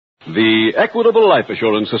The Equitable Life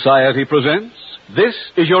Assurance Society presents This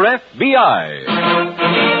is Your FBI.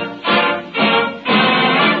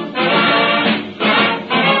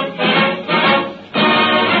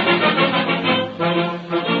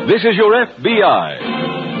 This is Your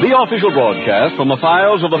FBI, the official broadcast from the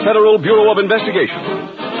files of the Federal Bureau of Investigation.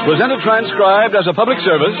 Presented transcribed as a public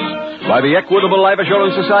service by the Equitable Life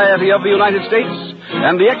Assurance Society of the United States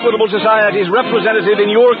and the Equitable Society's representative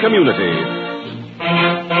in your community.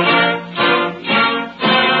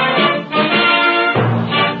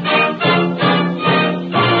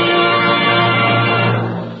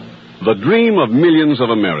 The dream of millions of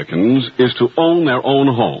Americans is to own their own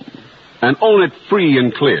home, and own it free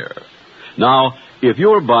and clear. Now, if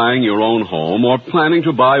you're buying your own home or planning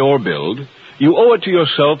to buy or build, you owe it to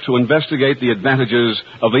yourself to investigate the advantages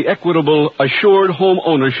of the Equitable Assured Home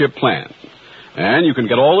Ownership Plan. And you can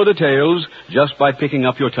get all the details just by picking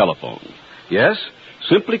up your telephone. Yes,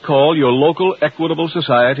 simply call your local Equitable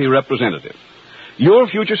Society representative. Your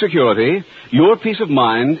future security, your peace of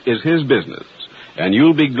mind is his business, and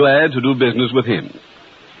you'll be glad to do business with him.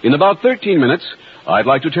 In about 13 minutes, I'd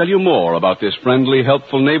like to tell you more about this friendly,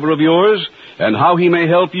 helpful neighbor of yours and how he may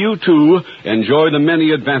help you, too, enjoy the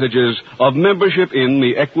many advantages of membership in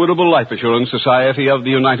the Equitable Life Assurance Society of the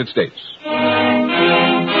United States.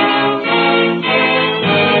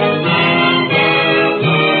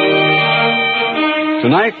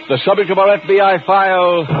 Tonight, the subject of our FBI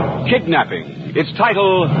file, kidnapping. Its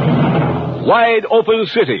title, Wide Open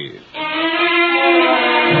City.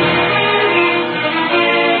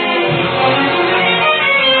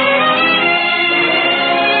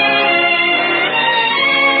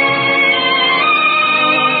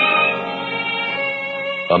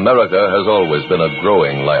 America has always been a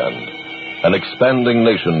growing land, an expanding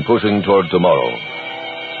nation pushing toward tomorrow.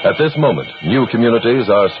 At this moment, new communities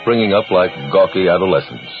are springing up like gawky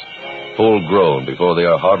adolescents, full-grown before they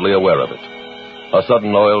are hardly aware of it. A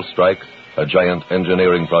sudden oil strike, a giant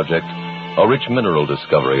engineering project, a rich mineral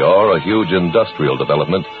discovery, or a huge industrial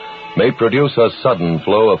development may produce a sudden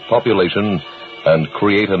flow of population and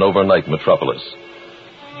create an overnight metropolis.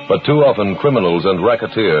 But too often, criminals and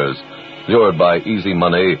racketeers, lured by easy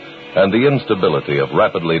money and the instability of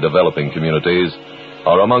rapidly developing communities,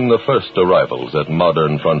 are among the first arrivals at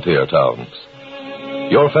modern frontier towns.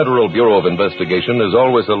 Your Federal Bureau of Investigation is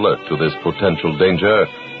always alert to this potential danger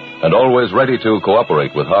and always ready to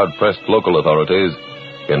cooperate with hard-pressed local authorities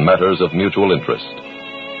in matters of mutual interest.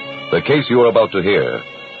 The case you are about to hear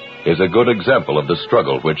is a good example of the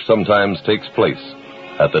struggle which sometimes takes place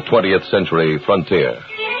at the 20th century frontier.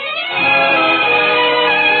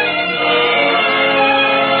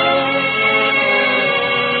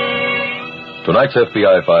 Tonight's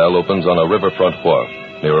FBI file opens on a riverfront wharf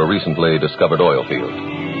near a recently discovered oil field.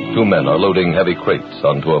 Two men are loading heavy crates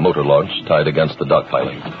onto a motor launch tied against the dock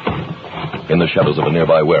piling. In the shadows of a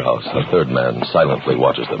nearby warehouse, a third man silently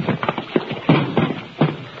watches them.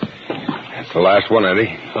 That's the last one,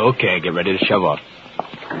 Eddie. Okay, get ready to shove off.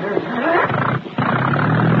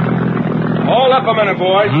 Hold up a minute,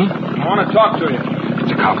 boys. I want to talk to you.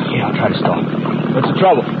 It's a cop. Yeah, I'll try to stop. What's the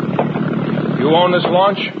trouble? You own this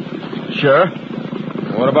launch? Sure.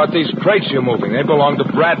 What about these crates you're moving? They belong to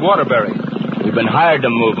Brad Waterbury. We've been hired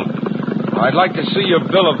to move them. I'd like to see your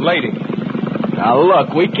bill of lading. Now,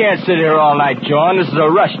 look, we can't sit here all night, John. This is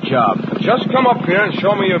a rush job. Just come up here and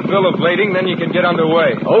show me your bill of lading, then you can get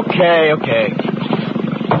underway. Okay.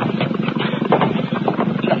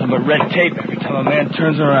 Nothing but red tape every time a man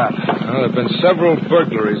turns around. Well, there have been several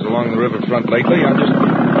burglaries along the riverfront lately. I'm just...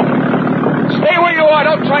 Stay where you are.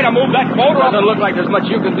 Don't try to move that boat. Doesn't look like there's much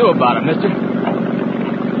you can do about it, mister.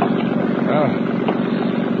 Well,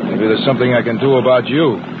 maybe there's something I can do about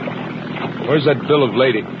you. Where's that bill of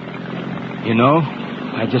lading? You know,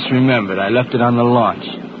 I just remembered. I left it on the launch.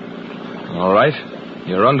 All right.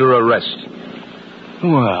 You're under arrest.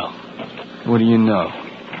 Well, what do you know?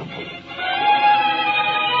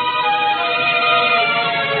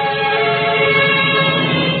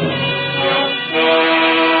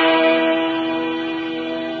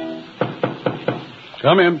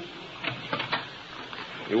 Come in.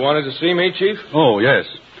 You wanted to see me, Chief? Oh, yes.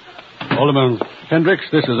 Alderman Hendricks,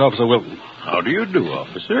 this is Officer Wilton. How do you do,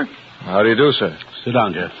 officer? How do you do, sir? Sit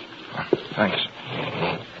down, Jeff. Thanks.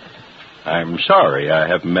 I'm sorry I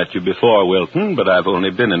haven't met you before, Wilton, but I've only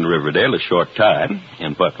been in Riverdale a short time.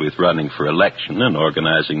 And what with running for election and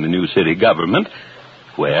organizing the new city government,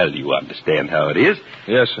 well, you understand how it is.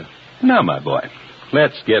 Yes, sir. Now, my boy,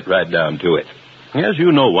 let's get right down to it. As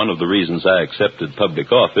you know, one of the reasons I accepted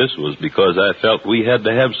public office was because I felt we had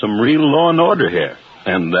to have some real law and order here.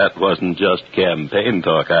 And that wasn't just campaign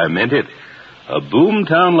talk. I meant it. A boom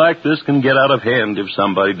town like this can get out of hand if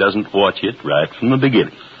somebody doesn't watch it right from the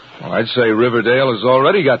beginning. Well, I'd say Riverdale has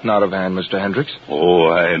already gotten out of hand, Mr. Hendricks. Oh,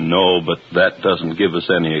 I know, but that doesn't give us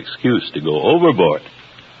any excuse to go overboard.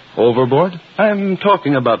 Overboard? I'm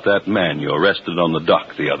talking about that man you arrested on the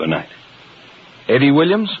dock the other night. Eddie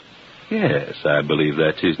Williams? Yes, I believe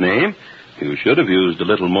that's his name. You should have used a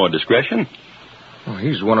little more discretion. Well,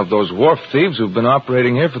 he's one of those wharf thieves who've been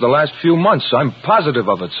operating here for the last few months. I'm positive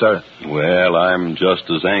of it, sir. Well, I'm just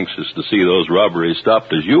as anxious to see those robberies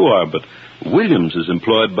stopped as you are, but Williams is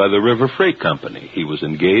employed by the River Freight Company. He was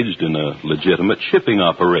engaged in a legitimate shipping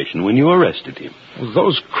operation when you arrested him. Well,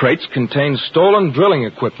 those crates contained stolen drilling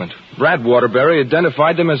equipment. Brad Waterbury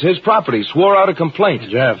identified them as his property, swore out a complaint.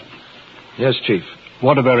 Jeff. Yes, Chief.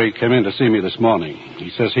 Waterbury came in to see me this morning.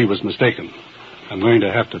 He says he was mistaken. I'm going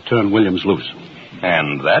to have to turn Williams loose.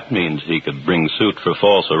 And that means he could bring suit for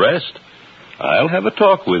false arrest. I'll have a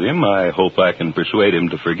talk with him. I hope I can persuade him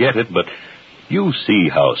to forget it, but you see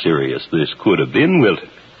how serious this could have been, Wilton.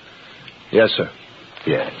 Yes, sir.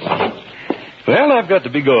 Yes. Well, I've got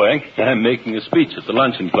to be going. I'm making a speech at the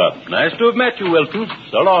luncheon club. Nice to have met you, Wilton.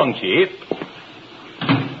 So long, Chief.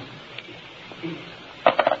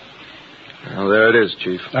 Well, there it is,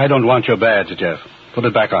 Chief. I don't want your badge, Jeff. Put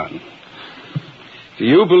it back on. Do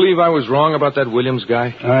you believe I was wrong about that Williams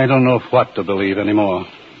guy? I don't know what to believe anymore.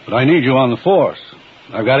 But I need you on the force.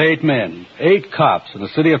 I've got 8 men, 8 cops in a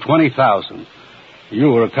city of 20,000. You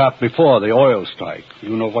were a cop before the oil strike.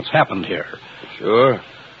 You know what's happened here. Sure.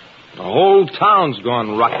 The whole town's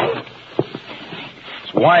gone rotten.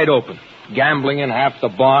 It's wide open. Gambling in half the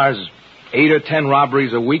bars, 8 or 10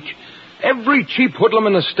 robberies a week. Every cheap hoodlum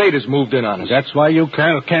in the state has moved in on us. That's why you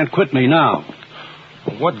can't quit me now.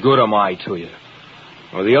 What good am I to you?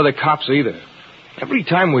 Or the other cops either. Every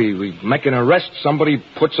time we make an arrest, somebody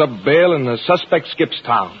puts up bail and the suspect skips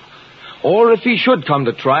town. Or if he should come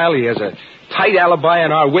to trial, he has a tight alibi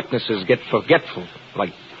and our witnesses get forgetful,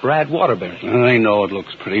 like Brad Waterbury. I know it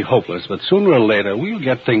looks pretty hopeless, but sooner or later we'll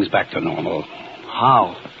get things back to normal.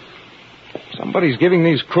 How? Somebody's giving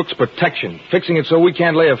these crooks protection, fixing it so we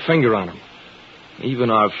can't lay a finger on them.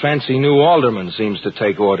 Even our fancy new alderman seems to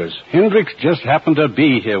take orders. Hendricks just happened to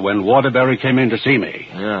be here when Waterbury came in to see me.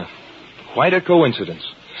 Yeah. Quite a coincidence.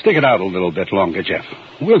 Stick it out a little bit longer, Jeff.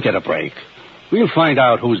 We'll get a break. We'll find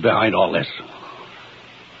out who's behind all this.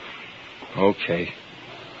 Okay.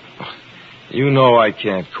 You know I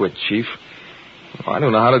can't quit, Chief. I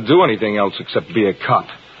don't know how to do anything else except be a cop.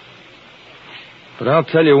 But I'll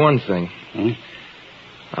tell you one thing.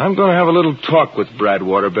 I'm going to have a little talk with Brad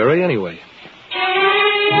Waterbury anyway.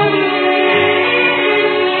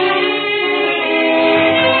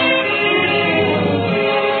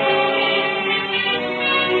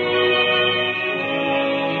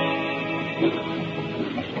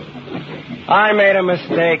 I made a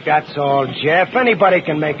mistake, that's all, Jeff. Anybody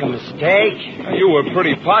can make a mistake. You were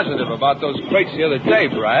pretty positive about those crates the other day,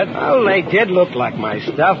 Brad. Well, they did look like my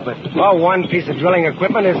stuff, but, well, one piece of drilling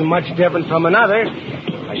equipment isn't much different from another.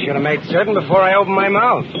 I should have made certain before I opened my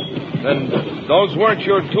mouth. Then those weren't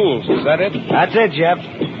your tools, is that it? That's it, Jeff.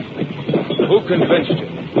 Who convinced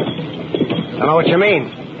you? Don't know what you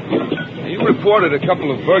mean. You reported a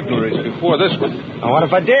couple of burglaries before this one. Now, what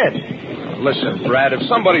if I did? Listen, Brad, if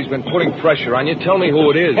somebody's been putting pressure on you, tell me who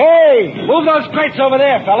it is. Hey, move those crates over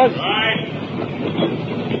there, fellas.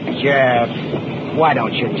 Jeff, why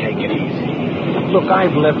don't you take it easy? Look,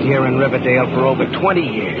 I've lived here in Riverdale for over 20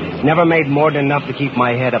 years. Never made more than enough to keep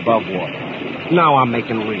my head above water. Now I'm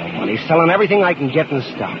making real money, selling everything I can get in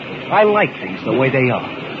stock. I like things the way they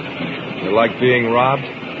are. You like being robbed?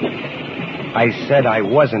 I said I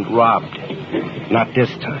wasn't robbed. Not this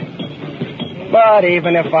time. But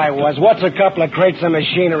even if I was, what's a couple of crates of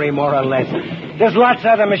machinery, more or less? There's lots of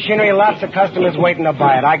other machinery, lots of customers waiting to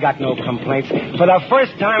buy it. I got no complaints. For the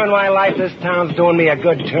first time in my life, this town's doing me a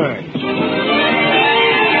good turn.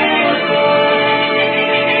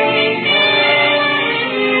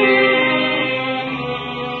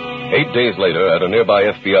 Eight days later, at a nearby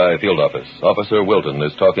FBI field office, Officer Wilton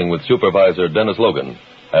is talking with Supervisor Dennis Logan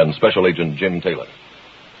and Special Agent Jim Taylor.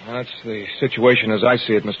 That's the situation as I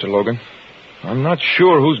see it, Mr. Logan. I'm not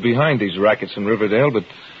sure who's behind these rackets in Riverdale, but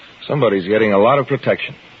somebody's getting a lot of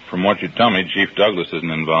protection. From what you tell me, Chief Douglas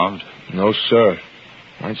isn't involved. No, sir.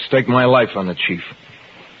 I'd stake my life on the chief.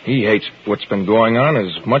 He hates what's been going on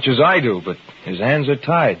as much as I do, but his hands are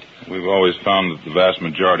tied. We've always found that the vast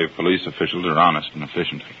majority of police officials are honest and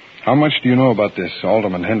efficient. How much do you know about this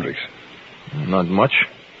Alderman Hendricks? Not much.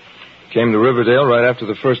 Came to Riverdale right after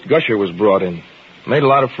the first gusher was brought in. Made a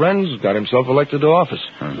lot of friends, got himself elected to office.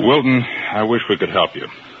 Wilton, I wish we could help you.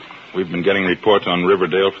 We've been getting reports on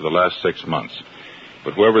Riverdale for the last 6 months.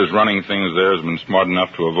 But whoever's running things there has been smart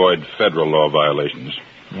enough to avoid federal law violations.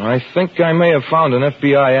 I think I may have found an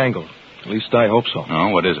FBI angle. At least I hope so. Oh,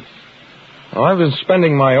 what is it? Well, I've been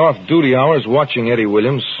spending my off-duty hours watching Eddie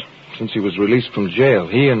Williams since he was released from jail.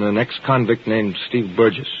 He and an ex-convict named Steve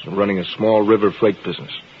Burgess are running a small river freight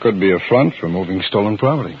business. Could be a front for moving stolen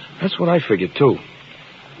property. That's what I figured, too.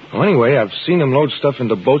 Well, anyway, I've seen them load stuff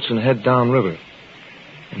into boats and head downriver.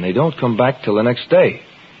 And they don't come back till the next day.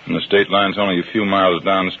 And the state line's only a few miles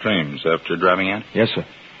downstream. Is that what you're driving at? Yes, sir.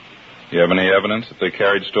 Do you have any evidence that they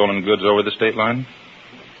carried stolen goods over the state line?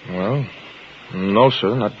 Well, no,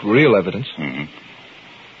 sir. Not real evidence. Mm-hmm.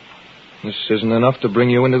 This isn't enough to bring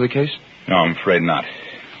you into the case? No, I'm afraid not.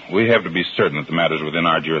 We have to be certain that the matter's within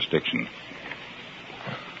our jurisdiction.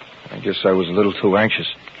 I guess I was a little too anxious.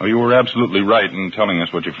 Oh, you were absolutely right in telling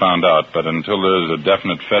us what you found out, but until there's a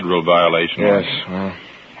definite federal violation... Yes,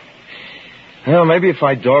 well, maybe if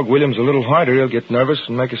I dog Williams a little harder, he'll get nervous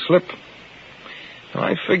and make a slip.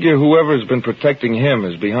 I figure whoever's been protecting him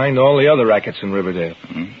is behind all the other rackets in Riverdale.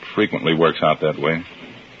 Frequently works out that way.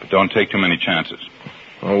 But don't take too many chances.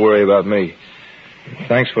 Don't worry about me.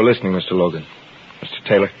 Thanks for listening, Mr. Logan. Mr.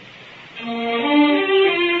 Taylor.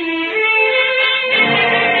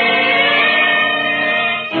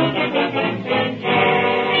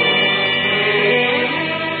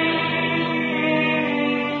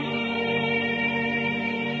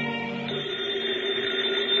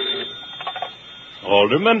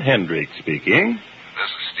 Alderman Hendricks speaking.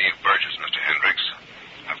 This is Steve Burgess, Mr. Hendricks.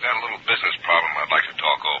 I've got a little business problem I'd like to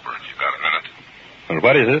talk over, if you've got a minute. And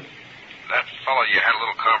what is it? That fellow you had a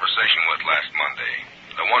little conversation with last Monday,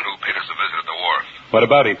 the one who paid us a visit at the wharf. What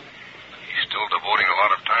about him? He's still devoting a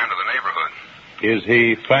lot of time to the neighborhood. Is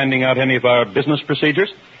he finding out any of our business procedures?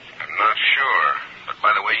 I'm not sure, but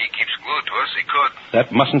by the way he keeps glued to us, he could.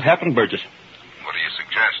 That mustn't happen, Burgess. What do you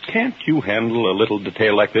suggest? Can't you handle a little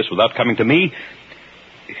detail like this without coming to me?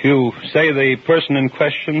 You say the person in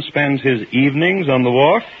question spends his evenings on the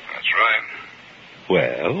wharf? That's right.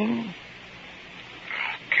 Well...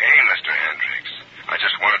 Okay, Mr. Hendricks. I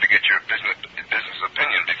just wanted to get your business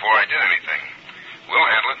opinion before I did anything. We'll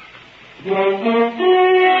handle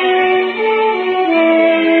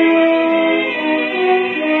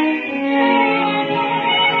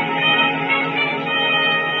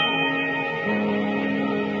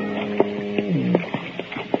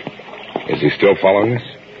Is he still following us?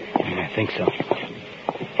 I think so.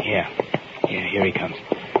 Yeah, here he comes.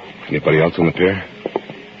 Anybody else on the pier?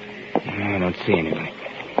 No, I don't see anybody.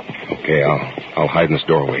 Okay, I'll hide in this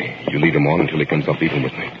doorway. You lead him on until he comes up even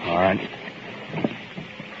with me. All right.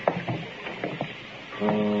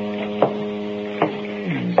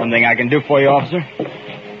 Something I can do for you, officer?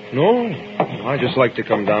 No. I just like to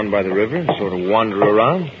come down by the river and sort of wander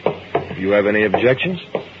around. If you have any objections?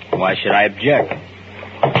 Why should I object?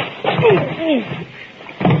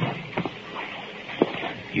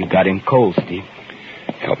 You got him cold, Steve.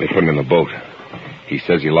 Help me put him in the boat. He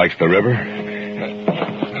says he likes the river.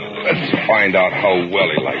 Let's find out how well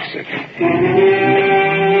he likes it.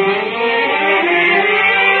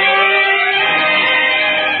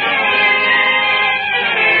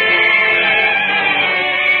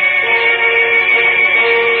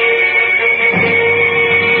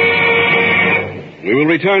 We will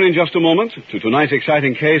return in just a moment to tonight's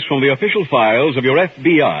exciting case from the official files of your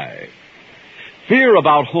FBI. Fear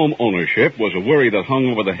about home ownership was a worry that hung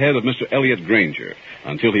over the head of Mr. Elliot Granger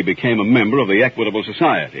until he became a member of the Equitable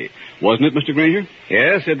Society. Wasn't it, Mr. Granger?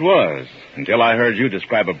 Yes, it was. Until I heard you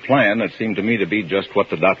describe a plan that seemed to me to be just what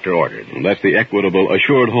the doctor ordered. Well, that's the Equitable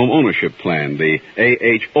Assured Home Ownership Plan, the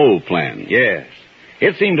AHO plan. Yes.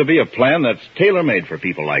 It seemed to be a plan that's tailor-made for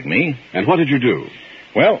people like me. And what did you do?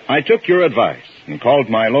 Well, I took your advice and called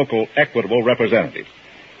my local Equitable representative.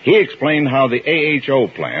 He explained how the AHO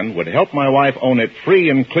plan would help my wife own it free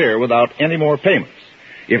and clear without any more payments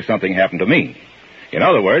if something happened to me. In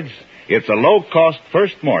other words, it's a low-cost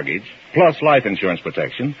first mortgage plus life insurance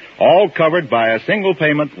protection, all covered by a single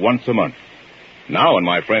payment once a month. Now when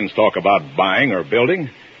my friends talk about buying or building,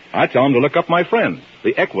 I tell them to look up my friend,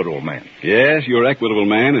 the Equitable man. Yes, your Equitable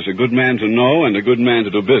man is a good man to know and a good man to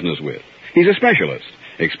do business with. He's a specialist,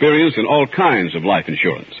 experienced in all kinds of life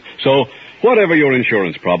insurance. So, whatever your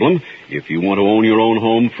insurance problem, if you want to own your own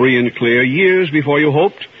home free and clear years before you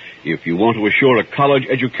hoped, if you want to assure a college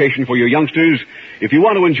education for your youngsters, if you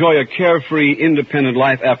want to enjoy a carefree, independent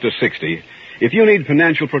life after 60, if you need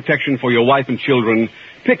financial protection for your wife and children,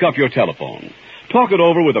 pick up your telephone. Talk it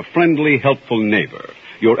over with a friendly, helpful neighbor,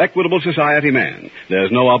 your Equitable Society man.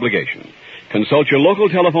 There's no obligation. Consult your local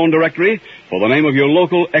telephone directory for the name of your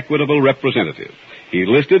local Equitable representative. He's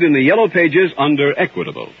listed in the Yellow Pages under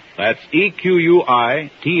Equitable. That's EQUITABLE.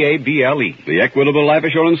 The Equitable Life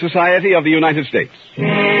Assurance Society of the United States.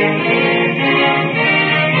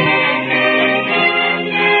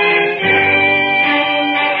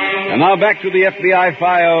 And now back to the FBI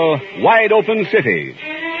file, Wide Open City.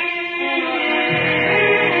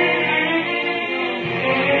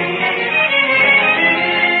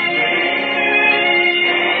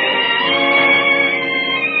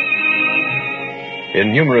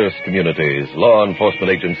 In numerous communities, law enforcement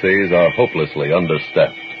agencies are hopelessly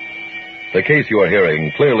understaffed. The case you are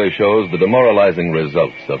hearing clearly shows the demoralizing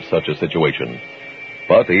results of such a situation.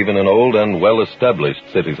 But even in old and well-established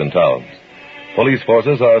cities and towns, police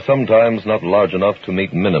forces are sometimes not large enough to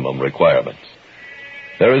meet minimum requirements.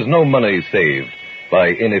 There is no money saved by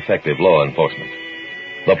ineffective law enforcement.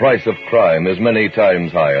 The price of crime is many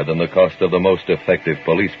times higher than the cost of the most effective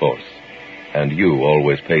police force, and you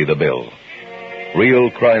always pay the bill.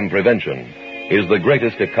 Real crime prevention is the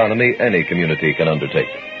greatest economy any community can undertake.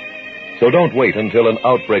 So don't wait until an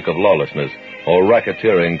outbreak of lawlessness or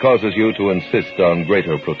racketeering causes you to insist on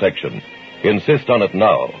greater protection. Insist on it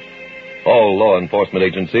now. All law enforcement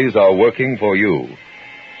agencies are working for you.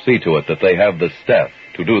 See to it that they have the staff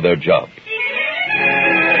to do their job.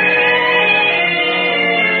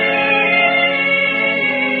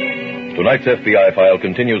 Tonight's FBI file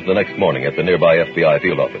continues the next morning at the nearby FBI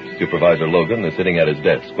field office. Supervisor Logan is sitting at his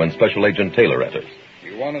desk when Special Agent Taylor enters.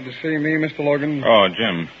 You wanted to see me, Mr. Logan? Oh,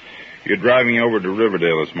 Jim. You're driving over to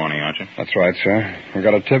Riverdale this morning, aren't you? That's right, sir. We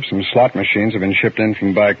got a tip some slot machines have been shipped in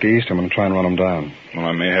from back east. I'm going to try and run them down. Well,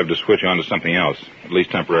 I may have to switch on to something else, at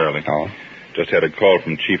least temporarily. Oh? Just had a call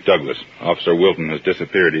from Chief Douglas. Officer Wilton has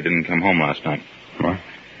disappeared. He didn't come home last night. What?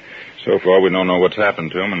 So far, we don't know what's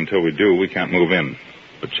happened to him, and until we do, we can't move in.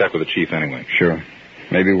 But check with the chief anyway. Sure.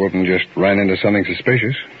 Maybe Wilton just ran into something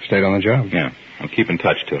suspicious. Stayed on the job. Yeah. I'll keep in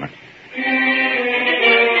touch, Taylor.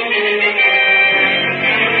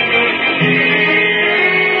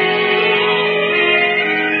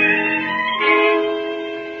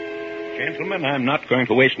 Gentlemen, I'm not going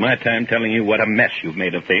to waste my time telling you what a mess you've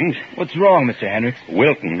made of things. What's wrong, Mr. Hendricks?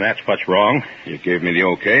 Wilton, that's what's wrong. You gave me the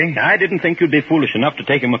okay? I didn't think you'd be foolish enough to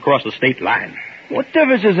take him across the state line. What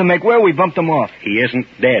difference does it make where we bumped him off? He isn't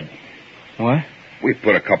dead. What? We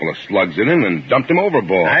put a couple of slugs in him and dumped him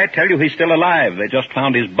overboard. I tell you, he's still alive. They just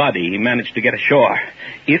found his body. He managed to get ashore.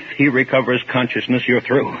 If he recovers consciousness, you're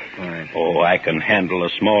through. Right. Oh, I can handle a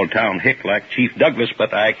small-town hick like Chief Douglas,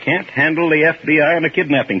 but I can't handle the FBI in a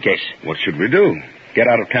kidnapping case. What should we do? Get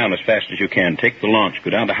out of town as fast as you can. Take the launch.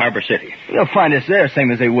 Go down to Harbor City. They'll find us there,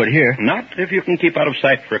 same as they would here. Not if you can keep out of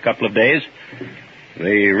sight for a couple of days.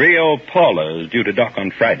 The Rio Paula is due to dock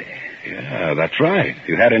on Friday. Yeah, that's right. If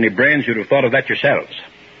you had any brains, you'd have thought of that yourselves.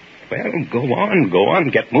 Well, go on,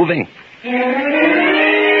 get moving.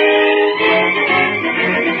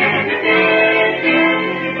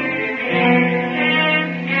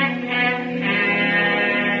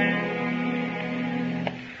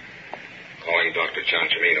 Calling Dr.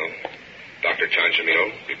 Ciancimino. Dr.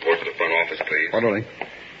 Ciancimino, report to the front office, please. Orderly.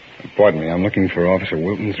 Pardon me, I'm looking for Officer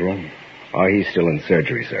Wilton's room. Oh, he's still in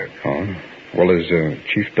surgery, sir. Oh? Well, is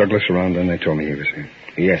Chief Douglas around then? They told me he was here.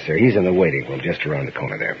 Yes, sir. He's in the waiting room just around the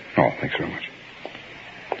corner there. Oh, thanks very much.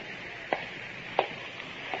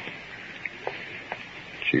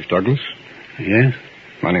 Chief Douglas? Yes?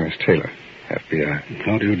 My name is Taylor, FBI.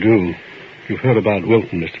 How do you do? You've heard about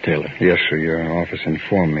Wilton, Mr. Taylor. Yes, sir. Your office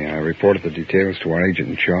informed me. I reported the details to our agent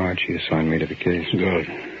in charge. He assigned me to the case. Good.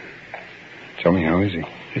 Tell me, how is he?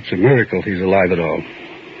 It's a miracle he's alive at all.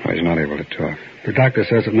 Oh, he's not able to talk. The doctor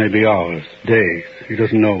says it may be hours, days. He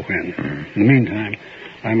doesn't know when. In the meantime,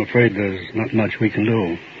 I'm afraid there's not much we can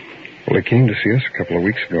do. Well, he came to see us a couple of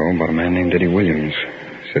weeks ago about a man named Eddie Williams.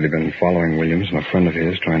 Said he'd been following Williams and a friend of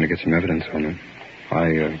his, trying to get some evidence on him.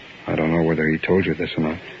 I don't know whether he told you this or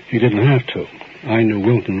not. He didn't have to. I knew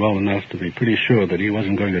Wilton well enough to be pretty sure that he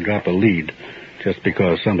wasn't going to drop a lead just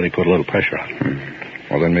because somebody put a little pressure on him.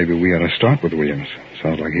 Well, then maybe we ought to start with Williams.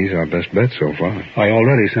 Sounds like he's our best bet so far. I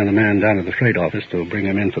already sent a man down to the freight office to bring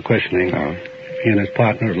him in for questioning. Oh. He and his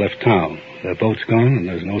partner have left town. Their boat's gone, and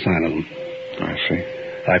there's no sign of them. I see.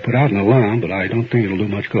 I put out an alarm, but I don't think it'll do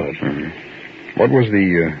much good. Mm-hmm. What was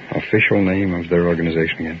the official name of their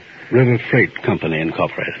organization again? River Freight Company,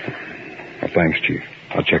 Incorporated. Well, thanks, Chief.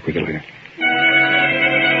 I'll check with you later.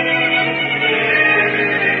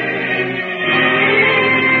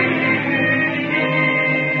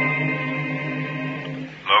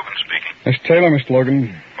 Logan speaking. Miss Taylor, Mr.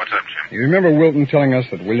 Logan. What's up, Jim? You remember Wilton telling us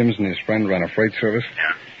that Williams and his friend ran a freight service?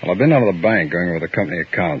 Yeah. Well, I've been out of the bank going over the company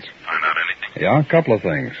accounts. Find out anything? Yeah, a couple of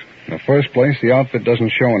things. In the first place, the outfit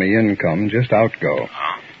doesn't show any income, just outgo.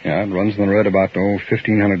 Oh? Yeah, it runs in the red about, $1,500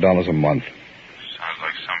 a month. Sounds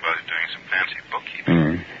like somebody's doing some fancy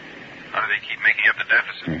bookkeeping. How do they keep making up the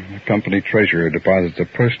deficit? The company treasurer deposits a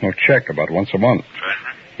personal check about once a month.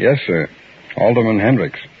 Treasurer? Yes, sir. Alderman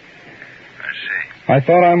Hendricks. I see. I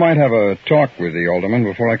thought I might have a talk with the alderman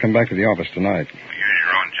before I come back to the office tonight. Well, use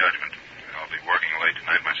your own judgment. I'll be working late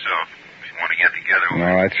tonight myself. If you want to get together...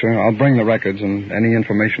 All right, sir. I'll bring the records and any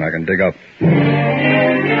information I can dig up.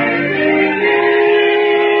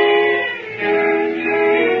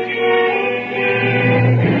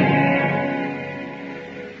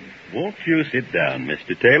 Won't you sit down,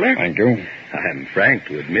 Mr. Taylor? Thank you. I'm frank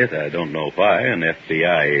to admit I don't know why an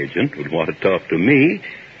FBI agent would want to talk to me,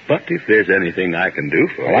 but if there's anything I can do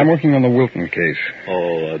for you... Well, I'm working on the Wilton case.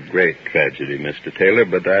 Oh, a great tragedy, Mr. Taylor,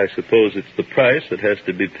 but I suppose it's the price that has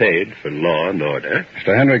to be paid for law and order.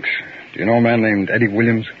 Mr. Hendricks, do you know a man named Eddie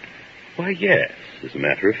Williams? Why, yes. As a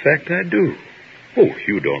matter of fact, I do. Oh,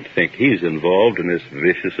 you don't think he's involved in this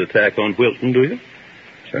vicious attack on Wilton, do you?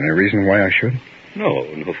 Is there any reason why I should? No,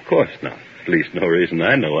 of course not. At least no reason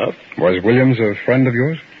I know of. Was Williams a friend of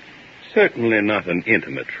yours? Certainly not an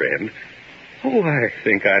intimate friend. Oh, I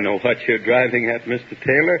think I know what you're driving at, Mr.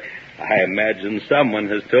 Taylor. I imagine someone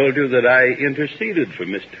has told you that I interceded for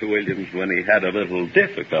Mr. Williams when he had a little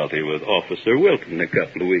difficulty with Officer Wilton a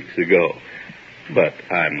couple of weeks ago. But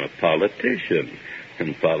I'm a politician,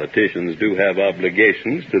 and politicians do have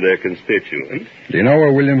obligations to their constituents. Do you know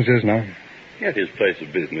where Williams is now? At his place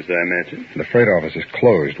of business, I imagine. The freight office is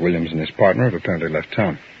closed. Williams and his partner have apparently left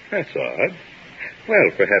town. That's odd.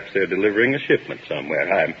 Well, perhaps they're delivering a shipment somewhere.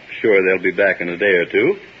 I'm sure they'll be back in a day or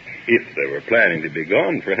two. If they were planning to be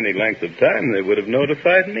gone for any length of time, they would have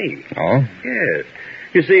notified me. Oh? Yes.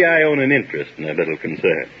 You see, I own an interest in a little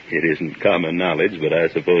concern. It isn't common knowledge, but I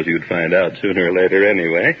suppose you'd find out sooner or later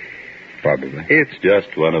anyway. Probably. It's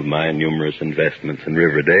just one of my numerous investments in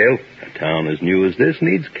Riverdale. A town as new as this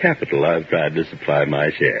needs capital. I've tried to supply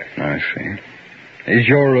my share. I see. Is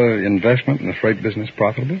your investment in the freight business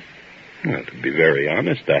profitable? Well, to be very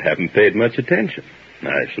honest, I haven't paid much attention.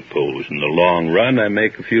 I suppose in the long run I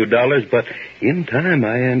make a few dollars, but in time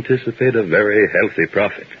I anticipate a very healthy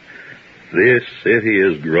profit. This city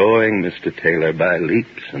is growing, Mr. Taylor, by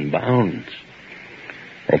leaps and bounds.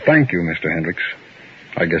 Well, thank you, Mr. Hendricks.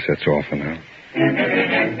 I guess that's all for now.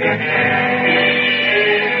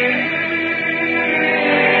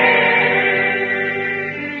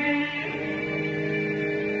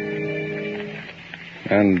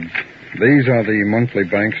 And these are the monthly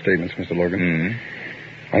bank statements, Mr. Logan.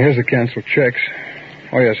 Mm-hmm. Here's the canceled checks.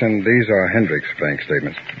 Oh, yes, and these are Hendricks' bank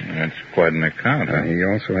statements. That's quite an account. He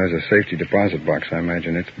also has a safety deposit box. I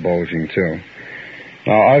imagine it's bulging, too.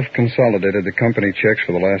 Now, I've consolidated the company checks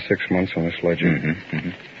for the last 6 months on this ledger.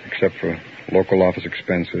 Except for local office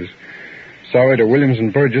expenses. Sorry to Williams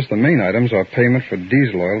and Burgess, the main items are payment for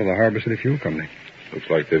diesel oil to the Harbor City Fuel Company. Looks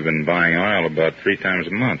like they've been buying oil about 3 times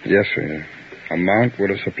a month. Yes, sir. Amount would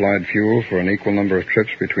have supplied fuel for an equal number of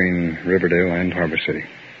trips between Riverdale and Harbor City.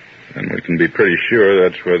 And we can be pretty sure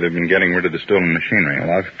that's where they've been getting rid of the stolen machinery.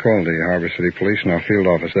 Well, I've called the Harbor City Police and our field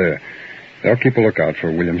office there. They'll keep a lookout for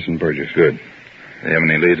Williams and Burgess. Good. They have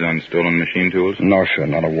any leads on stolen machine tools? No, sir,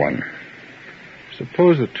 not a one.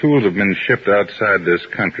 Suppose the tools have been shipped outside this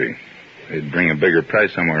country. They'd bring a bigger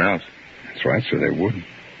price somewhere else. That's right, sir, they would.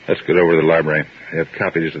 Let's get over to the library. They have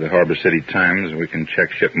copies of the Harbor City Times, and we can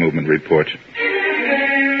check ship movement reports.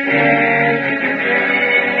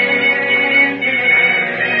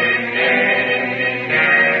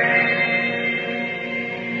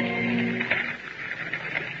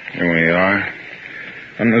 Here we are.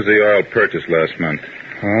 When was the oil purchased last month?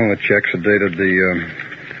 Well, the checks are dated the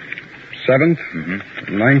 7th,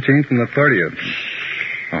 19th, and the 30th.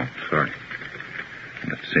 Oh, sorry.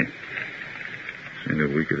 Let's see. See,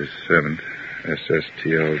 the week of the 7th,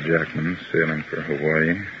 SSTL Jackman sailing for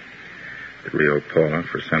Hawaii, the Rio Paula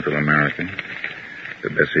for Central America, the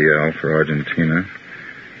Bessie L for Argentina,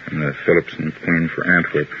 and the Phillips and Queen for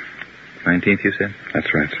Antwerp. 19th, you said?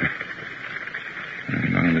 That's right, sir.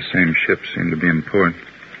 And none of the same ships seem to be in port.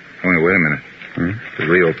 Only wait a minute. The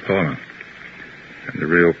Rio Paula. And the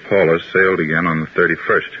Rio Paula sailed again on the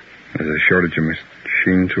 31st. There's a shortage of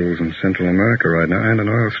machine tools in Central America right now and an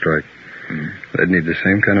oil strike. They'd need the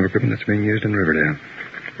same kind of equipment that's being used in Riverdale.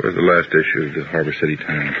 Where's the last issue of the Harbor City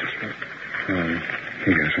Times?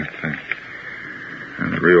 Here, sir. Thanks.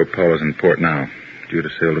 And the Rio Paula's in port now, due to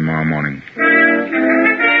sail tomorrow morning.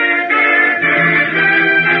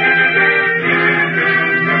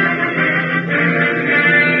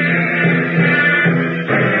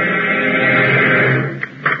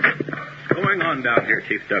 Down here,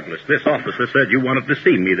 Chief Douglas. this officer said you wanted to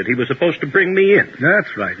see me, that he was supposed to bring me in.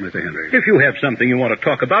 That's right, Mr. Hendricks. If you have something you want to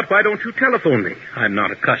talk about, why don't you telephone me? I'm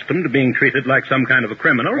not accustomed to being treated like some kind of a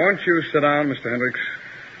criminal. Won't you sit down, Mr. Hendricks?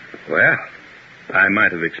 Well, I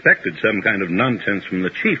might have expected some kind of nonsense from the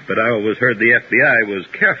chief, but I always heard the FBI was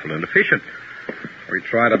careful and efficient. We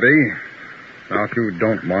try to be. Now, if you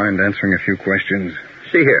don't mind answering a few questions.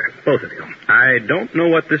 See here, both of you. I don't know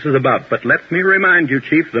what this is about, but let me remind you,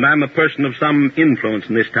 Chief, that I'm a person of some influence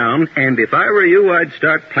in this town, and if I were you, I'd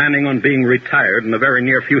start planning on being retired in the very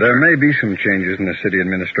near future. There may be some changes in the city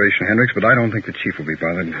administration, Hendricks, but I don't think the chief will be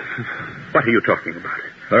bothered. What are you talking about?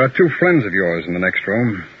 There are two friends of yours in the next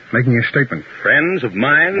room making a statement. Friends of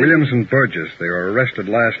mine? Williams and Burgess. They were arrested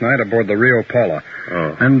last night aboard the Rio Paula.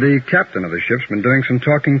 Oh. And the captain of the ship's been doing some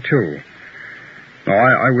talking, too. No,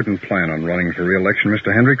 I wouldn't plan on running for re-election,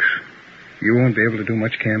 Mr. Hendricks. You won't be able to do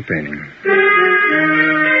much campaigning.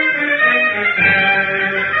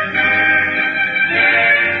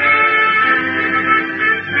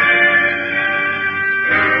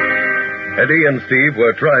 Eddie and Steve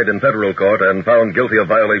were tried in federal court and found guilty of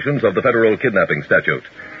violations of the federal kidnapping statute.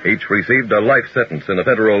 Each received a life sentence in a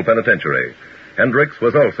federal penitentiary. Hendricks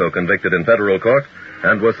was also convicted in federal court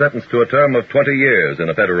and was sentenced to a term of 20 years in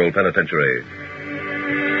a federal penitentiary.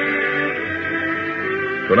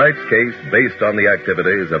 Tonight's case, based on the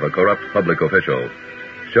activities of a corrupt public official,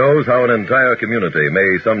 shows how an entire community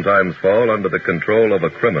may sometimes fall under the control of a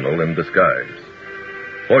criminal in disguise.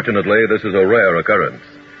 Fortunately, this is a rare occurrence.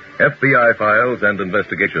 FBI files and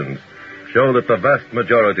investigations show that the vast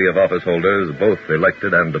majority of office holders, both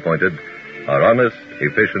elected and appointed, are honest,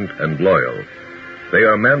 efficient, and loyal. They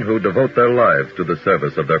are men who devote their lives to the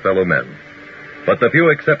service of their fellow men. But the few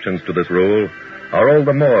exceptions to this rule are all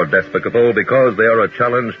the more despicable because they are a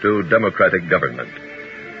challenge to democratic government.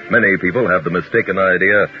 Many people have the mistaken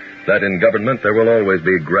idea that in government there will always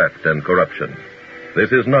be graft and corruption.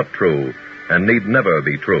 This is not true and need never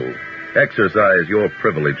be true. Exercise your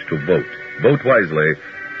privilege to vote. Vote wisely,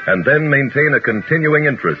 and then maintain a continuing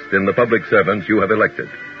interest in the public servants you have elected.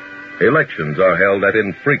 Elections are held at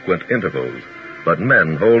infrequent intervals, but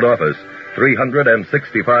men hold office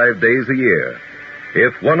 365 days a year.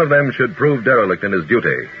 If one of them should prove derelict in his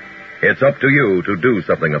duty, it's up to you to do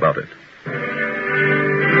something about it.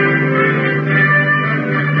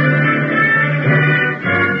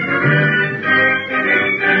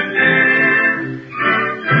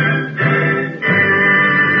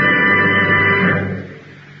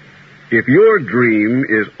 If your dream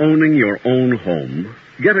is owning your own home,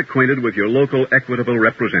 get acquainted with your local Equitable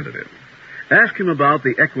representative. Ask him about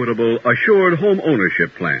the Equitable Assured Home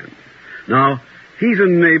Ownership Plan. Now, he's a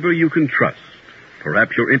neighbor you can trust.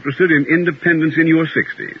 Perhaps you're interested in independence in your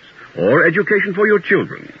 60s, or education for your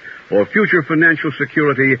children, or future financial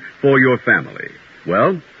security for your family.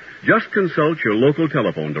 Well, just consult your local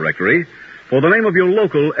telephone directory for the name of your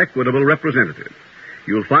local Equitable representative.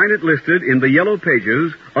 You'll find it listed in the yellow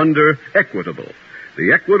pages under Equitable,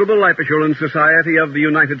 the Equitable Life Assurance Society of the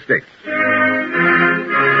United States.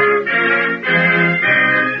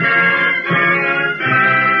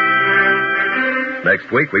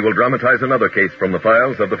 Next week, we will dramatize another case from the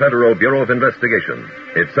files of the Federal Bureau of Investigation.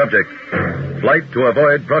 Its subject, Flight to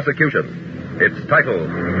Avoid Prosecution. Its title,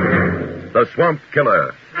 The Swamp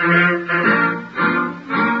Killer.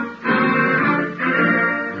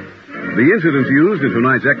 The incidents used in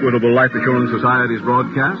tonight's Equitable Life Assurance Society's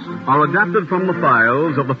broadcast are adapted from the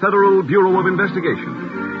files of the Federal Bureau of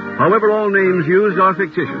Investigation. However, all names used are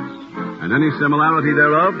fictitious, and any similarity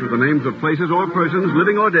thereof to the names of places or persons,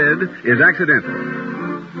 living or dead, is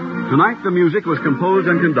accidental. Tonight, the music was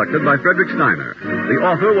composed and conducted by Frederick Steiner. The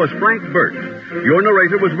author was Frank Burt. Your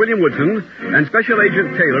narrator was William Woodson, and Special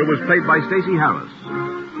Agent Taylor was played by Stacey Harris.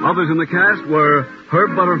 Others in the cast were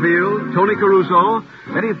Herb Butterfield, Tony Caruso,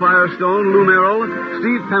 Eddie Firestone, Lou Merrill,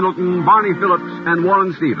 Steve Pendleton, Barney Phillips, and Warren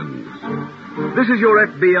Stevens. This Is Your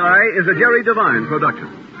FBI is a Jerry Devine production.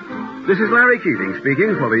 This is Larry Keating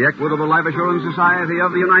speaking for the Equitable Life Assurance Society of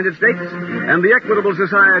the United States and the Equitable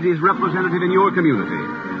Society's representative in your community,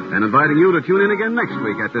 and inviting you to tune in again next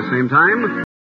week at this same time